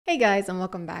Hey guys, and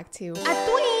welcome back to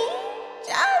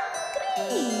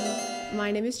My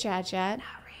name is Chat Chat.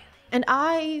 And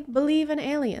I believe in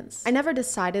aliens. I never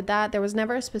decided that. There was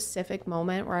never a specific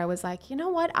moment where I was like, you know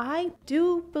what? I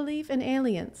do believe in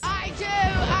aliens. I do.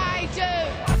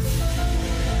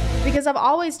 Because I've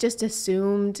always just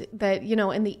assumed that, you know,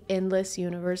 in the endless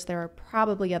universe, there are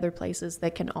probably other places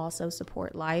that can also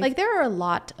support life. Like, there are a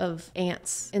lot of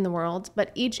ants in the world,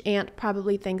 but each ant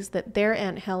probably thinks that their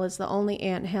anthill is the only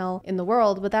anthill in the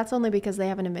world, but that's only because they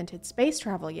haven't invented space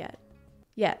travel yet.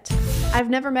 I've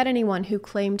never met anyone who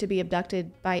claimed to be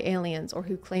abducted by aliens or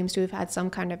who claims to have had some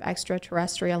kind of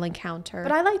extraterrestrial encounter.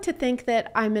 But I like to think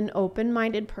that I'm an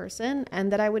open-minded person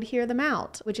and that I would hear them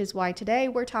out, which is why today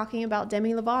we're talking about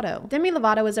Demi Lovato. Demi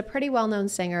Lovato is a pretty well-known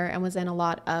singer and was in a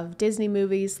lot of Disney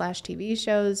movies / TV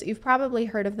shows. You've probably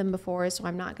heard of them before, so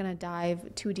I'm not gonna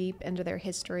dive too deep into their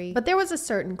history. But there was a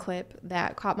certain clip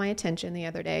that caught my attention the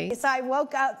other day. So I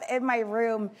woke up in my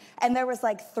room and there was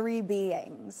like 3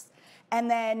 beings. And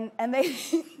they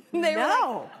were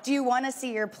like, do you want to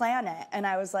see your planet? And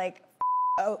I was like,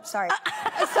 oh, sorry.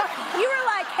 Sorry. You were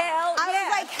like, hell yeah. I was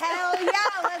like, hell yeah,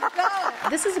 let's go.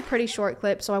 This is a pretty short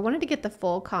clip, so I wanted to get the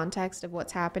full context of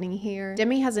what's happening here.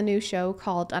 Demi has a new show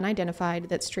called Unidentified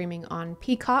that's streaming on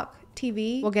Peacock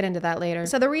TV. We'll get into that later.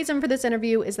 So the reason for this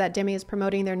interview is that Demi is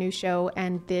promoting their new show,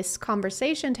 and this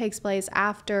conversation takes place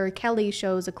after Kelly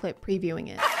shows a clip previewing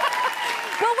it.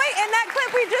 Well, wait, in that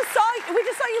clip we just saw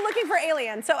you looking for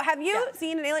aliens. So have you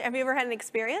seen an alien? Have you ever had an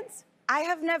experience? I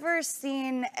have never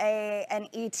seen an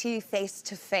ET face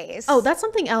to face. Oh, that's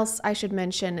something else I should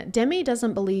mention. Demi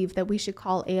doesn't believe that we should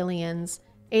call aliens.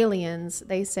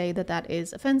 They say that that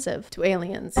is offensive to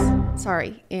aliens.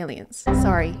 Sorry, aliens.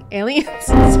 Sorry, aliens.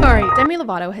 Sorry. Demi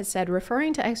Lovato has said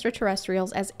referring to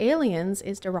extraterrestrials as aliens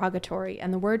is derogatory,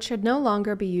 and the word should no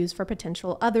longer be used for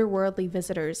potential otherworldly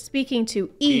visitors. Speaking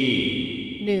to E!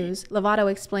 News,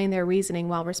 Lovato explained their reasoning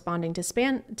while responding to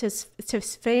Span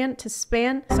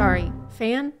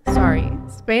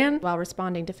while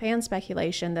responding to fan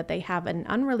speculation that they have an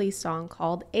unreleased song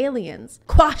called Aliens,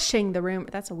 quashing the rumor.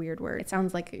 That's a weird word. It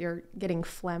sounds like you're getting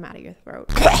phlegm out of your throat.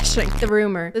 Quashing the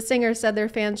rumor. The singer said their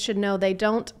fans should know they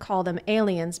don't call them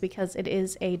aliens because it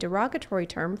is a derogatory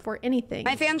term for anything.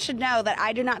 My fans should know that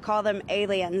I do not call them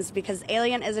aliens because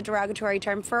alien is a derogatory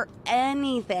term for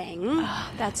anything.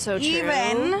 Oh, that's so true.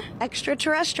 Even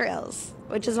extraterrestrials,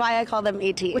 which is why I call them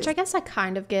ETs. Which I guess I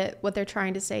kind of get what they're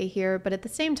trying to say here, but at the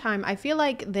same time, I feel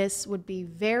like this would be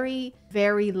very,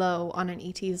 very low on an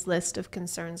ET's list of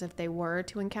concerns if they were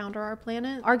to encounter our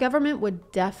planet. Our government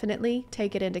would definitely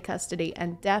take it into custody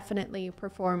and definitely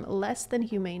perform less than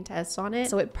humane tests on it,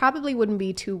 so it probably wouldn't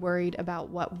be too worried about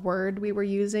what word we were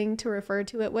using to refer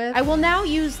to it with. I will now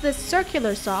use this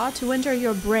circular saw to enter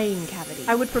your brain cavity.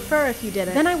 I would prefer if you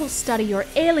didn't. Then I will study your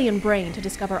alien brain to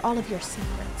discover all of your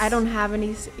secrets. I don't have any.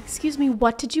 Excuse me,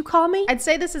 what did you call me? I'd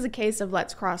say this is a case of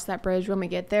let's cross that bridge when we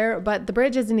get there, but the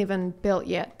bridge isn't even built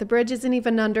yet. The bridge isn't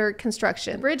even under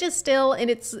construction. The bridge is still in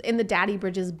the daddy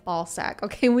bridge's ball sack.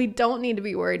 Okay, we don't need to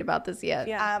be worried about this yet.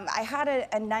 Yeah. I had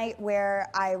a night where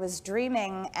I was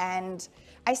dreaming, and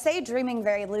I say dreaming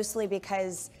very loosely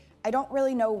because I don't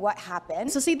really know what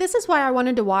happened. So see, this is why I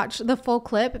wanted to watch the full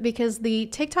clip, because the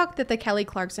TikTok that the Kelly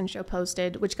Clarkson show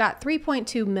posted, which got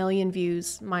 3.2 million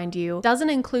views, mind you,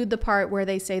 doesn't include the part where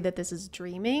they say that this is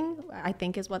dreaming, I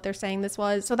think is what they're saying this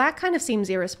was. So that kind of seems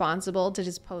irresponsible to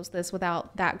just post this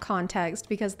without that context,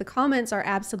 because the comments are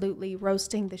absolutely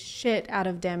roasting the shit out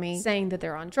of Demi, saying that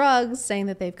they're on drugs, saying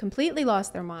that they've completely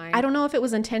lost their mind. I don't know if it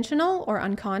was intentional or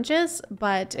unconscious,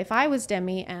 but if I was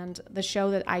Demi and the show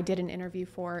that I did an interview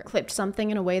for clipped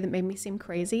something in a way that made me seem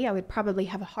crazy, I would probably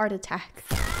have a heart attack.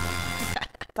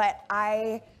 But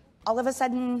I all of a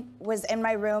sudden was in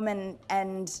my room,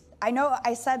 and I know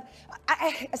I said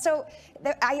I sound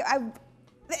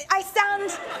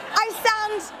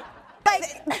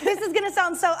like this is gonna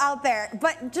sound so out there,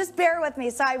 but just bear with me.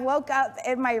 So I woke up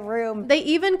in my room. They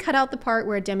even cut out the part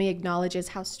where Demi acknowledges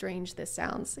how strange this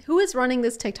sounds. Who is running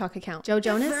this TikTok account? Joe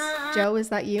Jonas? Joe, is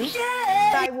that you? So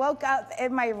I woke up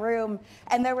in my room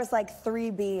and there was like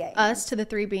 3 beings. Us to the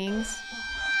 3 beings?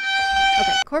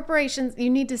 Okay, corporations, you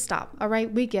need to stop, all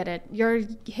right? We get it. You're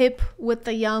hip with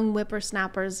the young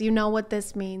whippersnappers. You know what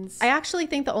this means. I actually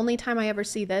think the only time I ever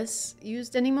see this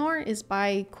used anymore is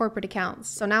by corporate accounts.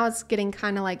 So now it's getting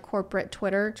kind of like corporate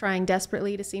Twitter, trying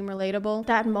desperately to seem relatable.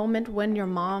 That moment when your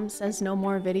mom says no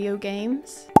more video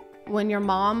games. When your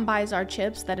mom buys our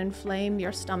chips that inflame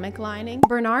your stomach lining.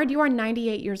 Bernard, you are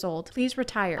 98 years old. Please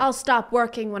retire. I'll stop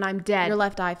working when I'm dead. Your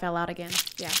left eye fell out again.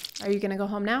 Yeah. Are you gonna go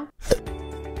home now?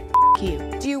 You.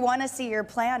 Do you want to see your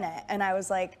planet? And I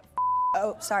was like,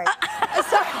 oh, sorry.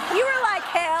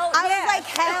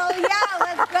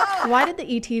 Why did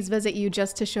the ETs visit you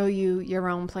just to show you your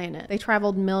own planet? They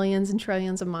traveled millions and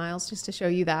trillions of miles just to show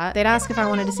you that. They'd ask if I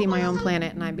wanted to see my own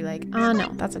planet, and I'd be like, no,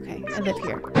 that's okay. I live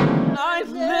here. I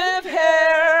live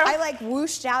here. I like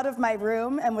whooshed out of my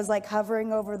room and was like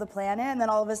hovering over the planet, and then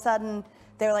all of a sudden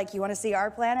they're like, "You want to see our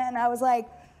planet?" And I was like,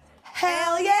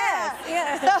 "Hell yeah!"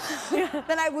 Yeah.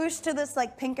 Then I whooshed to this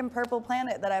like pink and purple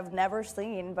planet that I've never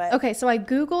seen. But okay, so I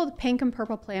googled pink and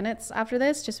purple planets after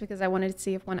this just because I wanted to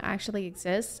see if one actually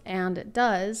exists, and it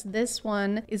does. This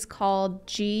one is called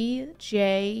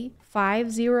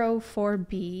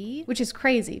GJ504b, which is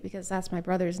crazy because that's my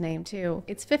brother's name too.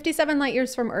 It's 57 light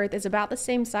years from Earth, is about the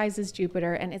same size as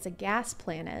Jupiter, and it's a gas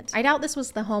planet. I doubt this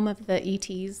was the home of the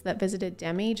ETs that visited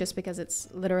Demi just because it's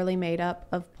literally made up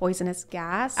of poisonous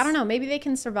gas. I don't know, maybe they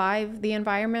can survive the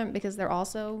environment because they're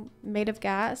also made of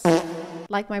gas,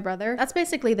 like my brother. That's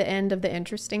basically the end of the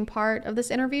interesting part of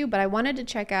this interview, but I wanted to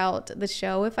check out the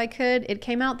show if I could. It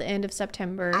came out the end of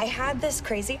September. I had this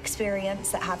crazy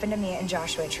experience that happened to me in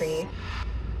Joshua Tree.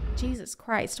 Jesus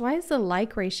Christ, why is the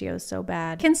like ratio so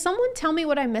bad? Can someone tell me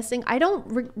what I'm missing? I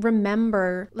don't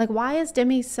remember. Like, why is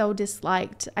Demi so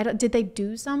disliked? Did they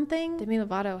do something? Demi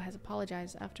Lovato has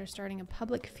apologized after starting a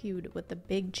public feud with the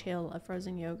Big Chill, a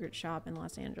frozen yogurt shop in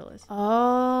Los Angeles.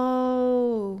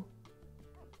 Oh,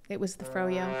 it was the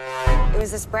froyo. It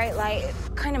was this bright light. It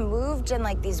kind of moved in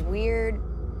like these weird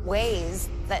ways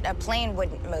that a plane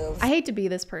wouldn't move. I hate to be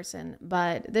this person,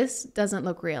 but this doesn't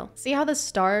look real. See how the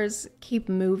stars keep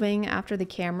moving after the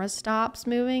camera stops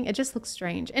moving? It just looks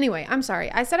strange. Anyway, I'm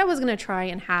sorry. I said I was gonna try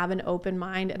and have an open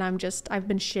mind, and I've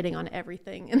been shitting on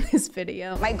everything in this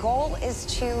video. My goal is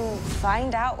to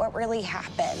find out what really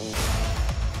happened.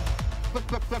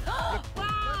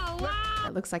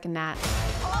 That looks like a gnat.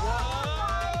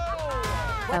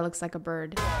 That looks like a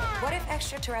bird. What if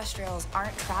extraterrestrials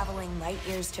aren't traveling light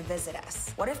years to visit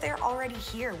us? What if they're already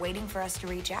here waiting for us to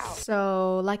reach out?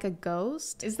 So, like a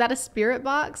ghost? Is that a spirit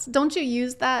box? Don't you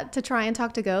use that to try and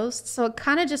talk to ghosts? So it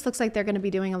kind of just looks like they're going to be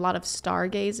doing a lot of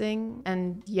stargazing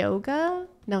and yoga.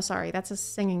 No, sorry, that's a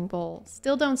singing bowl.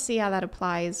 Still don't see how that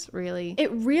applies, really.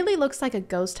 It really looks like a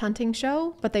ghost hunting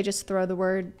show, but they just throw the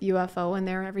word UFO in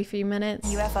there every few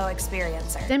minutes. UFO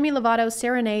experiencer. Demi Lovato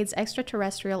serenades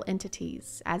extraterrestrial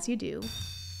entities, as you do.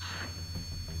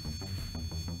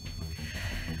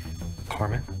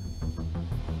 Carmen?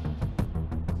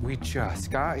 We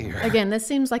just got here. Again, this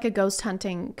seems like a ghost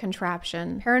hunting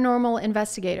contraption. Paranormal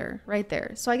investigator, right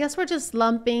there. So I guess we're just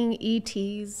lumping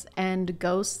ETs and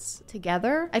ghosts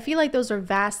together. I feel like those are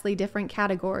vastly different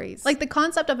categories. Like the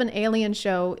concept of an alien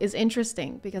show is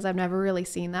interesting because I've never really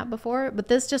seen that before, but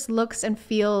this just looks and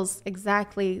feels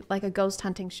exactly like a ghost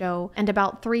hunting show, and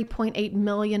about 3.8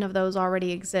 million of those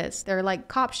already exist. They're like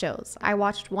cop shows. I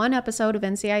watched one episode of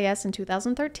NCIS in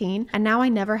 2013, and now I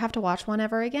never have to watch one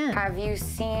ever again. Have you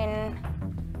seen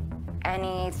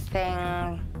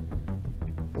anything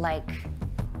like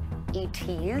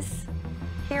ETs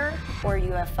here, or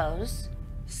UFOs,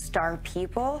 star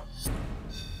people?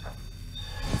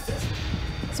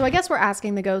 So I guess we're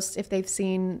asking the ghosts if they've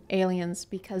seen aliens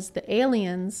because the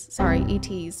aliens, sorry,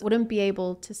 ETs, wouldn't be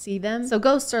able to see them. So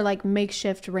ghosts are like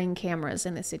makeshift Ring cameras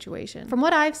in this situation. From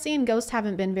what I've seen, ghosts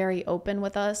haven't been very open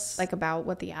with us, like about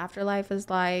what the afterlife is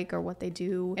like or what they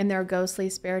do in their ghostly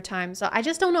spare time. So I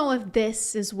just don't know if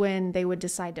this is when they would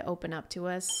decide to open up to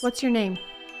us. What's your name?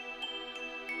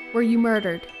 Were you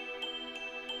murdered?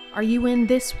 Are you in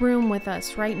this room with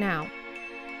us right now?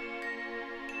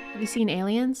 Have you seen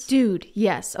aliens? Dude,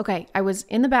 yes. Okay, I was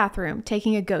in the bathroom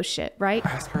taking a ghost shit, right?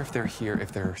 Ask her if they're here,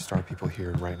 if there are star people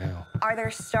here right now. Are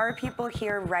there star people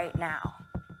here right now?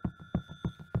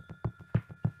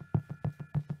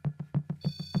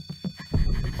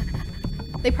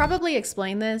 They probably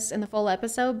explain this in the full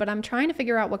episode, but I'm trying to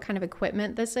figure out what kind of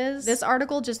equipment this is. This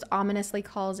article just ominously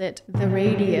calls it the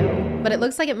radio, but it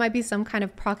looks like it might be some kind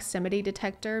of proximity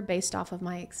detector based off of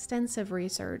my extensive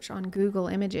research on Google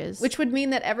Images, which would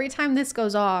mean that every time this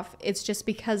goes off, it's just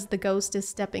because the ghost is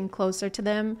stepping closer to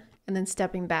them and then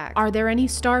stepping back. Are there any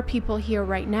star people here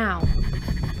right now?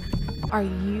 Are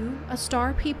you a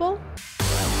star people?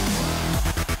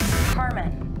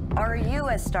 Carmen, are you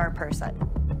a star person?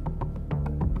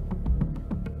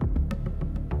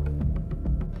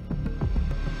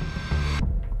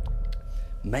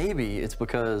 Maybe it's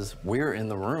because we're in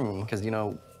the room, because, you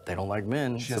know, they don't like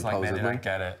men, She doesn't supposedly. like men, and I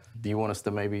get it. Do you want us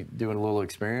to maybe do a little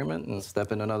experiment and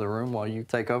step in another room while you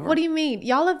take over? What do you mean?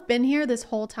 Y'all have been here this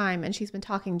whole time and she's been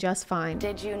talking just fine.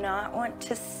 Did you not want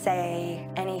to say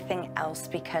anything else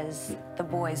because the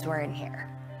boys were in here?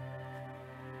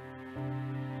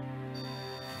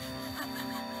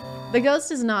 The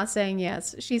ghost is not saying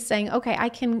yes. She's saying, okay, I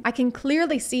can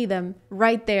clearly see them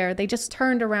right there. They just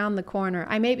turned around the corner.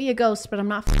 I may be a ghost, but I'm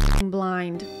not f***ing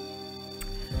blind.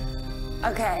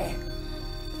 Okay.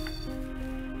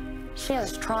 She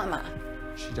has trauma.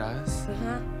 She does?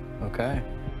 Okay.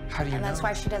 How do you know? And that's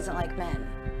why she doesn't like men.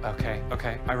 Okay,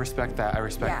 okay. I respect that. I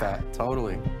respect that.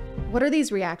 Totally. What are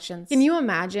these reactions? Can you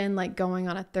imagine like going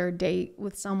on a third date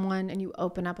with someone and you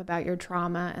open up about your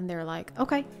trauma and they're like,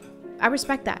 okay, I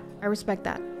respect that. I respect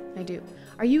that. I do.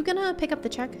 Are you gonna pick up the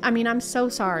check? I mean, I'm so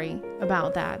sorry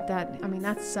about that. I mean,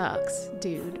 that sucks,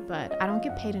 dude, but I don't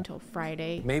get paid until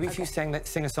Friday. Maybe if you sing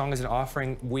a song as an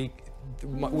offering, we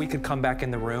could come back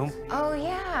in the room. Oh,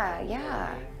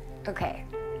 yeah. Okay.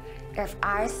 If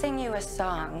I sing you a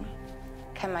song,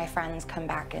 can my friends come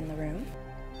back in the room?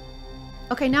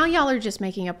 Okay, now y'all are just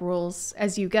making up rules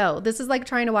as you go. This is like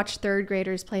trying to watch third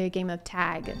graders play a game of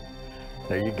tag.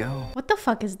 There you go. What the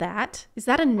fuck is that? Is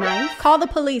that a knife? Call the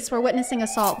police, we're witnessing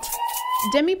assault.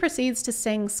 Demi proceeds to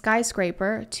sing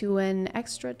Skyscraper to an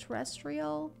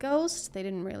extraterrestrial ghost. They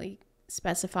didn't really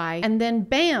specify. And then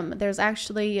bam, there's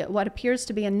actually what appears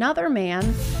to be another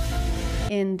man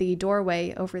in the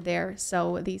doorway over there.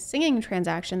 So the singing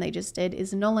transaction they just did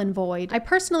is null and void. I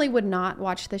personally would not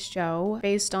watch this show.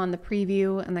 Based on the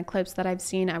preview and the clips that I've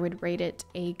seen, I would rate it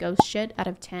a ghost shit out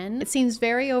of 10. It seems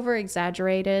very over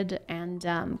exaggerated and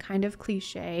kind of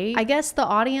cliche. I guess the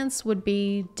audience would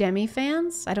be Demi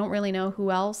fans. I don't really know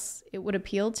who else it would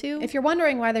appeal to. If you're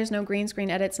wondering why there's no green screen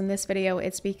edits in this video,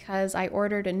 it's because I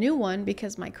ordered a new one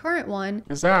because my current one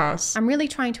is ass. I'm really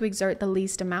trying to exert the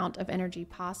least amount of energy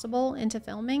possible into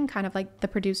filming, kind of like the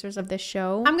producers of this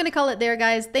show. I'm gonna call it there,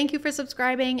 guys. Thank you for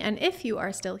subscribing, and if you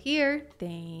are still here,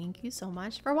 thank you so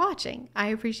much for watching. I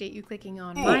appreciate you clicking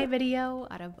on my video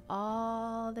out of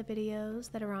all the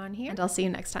videos that are on here, and I'll see you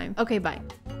next time. Okay, bye.